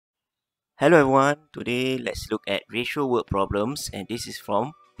Hello everyone, today let's look at ratio word problems and this is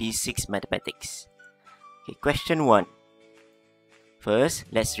from P6 Mathematics. Okay, question 1. First,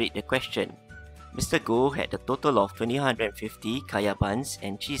 let's read the question. Mr. Goh had a total of 250 kaya buns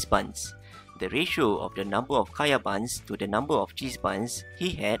and cheese buns. The ratio of the number of kaya buns to the number of cheese buns he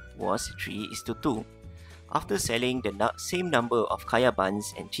had was 3:2. After selling the same number of kaya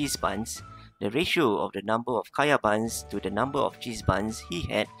buns and cheese buns, the ratio of the number of kaya buns to the number of cheese buns he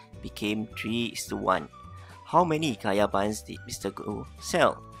had became 3:1. How many kaya buns did Mr. Goh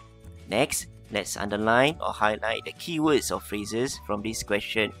sell? Next, let's underline or highlight the keywords or phrases from this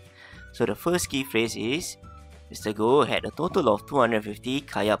question. So the first key phrase is Mr. Goh had a total of 250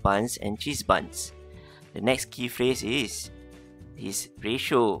 kaya buns and cheese buns. The next key phrase is his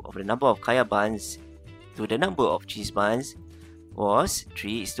ratio of the number of kaya buns to the number of cheese buns was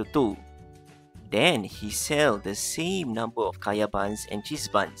 3:2. Then he sold the same number of kaya buns and cheese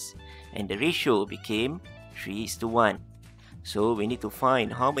buns and the ratio became 3:1. So we need to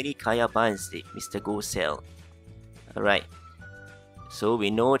find how many kaya buns did Mr. Goh sell. Alright, so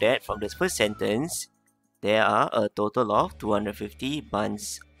we know that from the first sentence there are a total of 250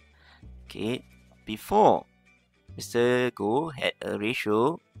 buns. Okay, before Mr. Goh had a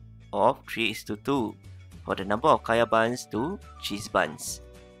ratio of 3:2 for the number of kaya buns to cheese buns.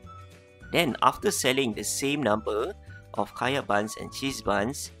 Then after selling the same number of kaya buns and cheese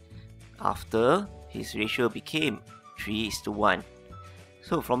buns, after his ratio became 3:1.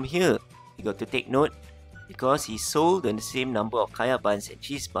 So from here, you got to take note, because he sold the same number of kaya buns and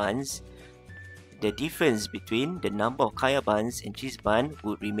cheese buns, the difference between the number of kaya buns and cheese buns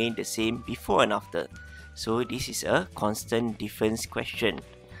would remain the same before and after. So this is a constant difference question.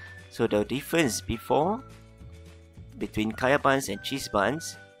 So the difference between kaya buns and cheese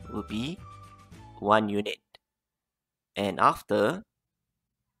buns will be 1 unit, and after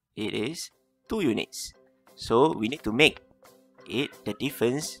it is 2 units. So we need to make the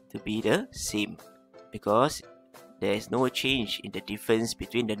difference to be the same, because there is no change in the difference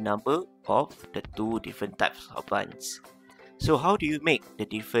between the number of the two different types of buns. So how do you make the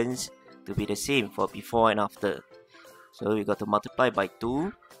difference to be the same for before and after? So we got to multiply by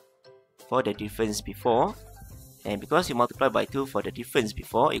 2 for the difference before, and because you multiply by 2 for the difference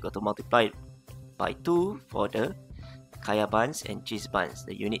before, you got to multiply by 2 for the kaya buns and cheese buns.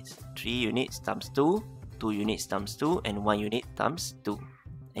 The units, 3 units times 2, 2 units times 2, and 1 unit times 2.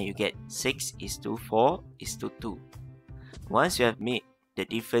 And you get 6:4:2. Once you have made the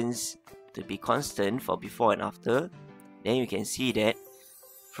difference to be constant for before and after, then you can see that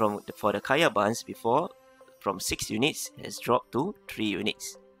for the kaya buns before, from 6 units has dropped to 3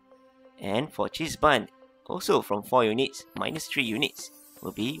 units. And for cheese bun, also from 4 units minus 3 units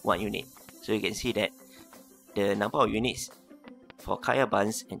will be 1 unit. So you can see that the number of units for kaya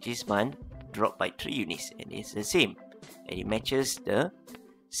buns and cheese bun dropped by 3 units, and it's the same. And it matches the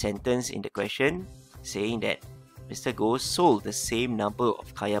sentence in the question saying that Mr. Goh sold the same number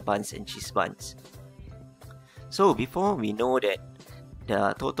of kaya buns and cheese buns. So before we know that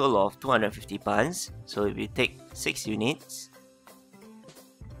the total of 250 buns, so if you take 6 units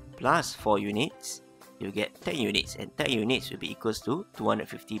plus 4 units, you get 10 units, and 10 units will be equals to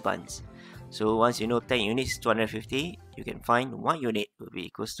 250 buns. So once you know 10 units is 250, you can find 1 unit will be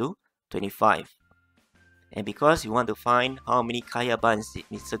equals to 25. And because you want to find how many kaya buns did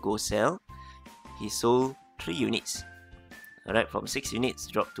Mr. Goh sell, he sold 3 units. Alright, from 6 units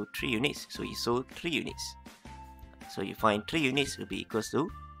dropped to 3 units, so he sold 3 units. So you find 3 units will be equals to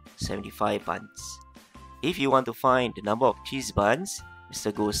 75 buns. If you want to find the number of cheese buns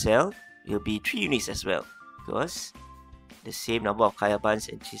Mr. Goh sell, will be 3 units as well, because the same number of kaya buns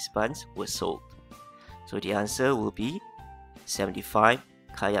and cheese buns were sold. So the answer will be 75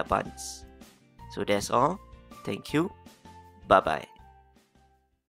 kaya buns. So that's all. Thank you. Bye bye.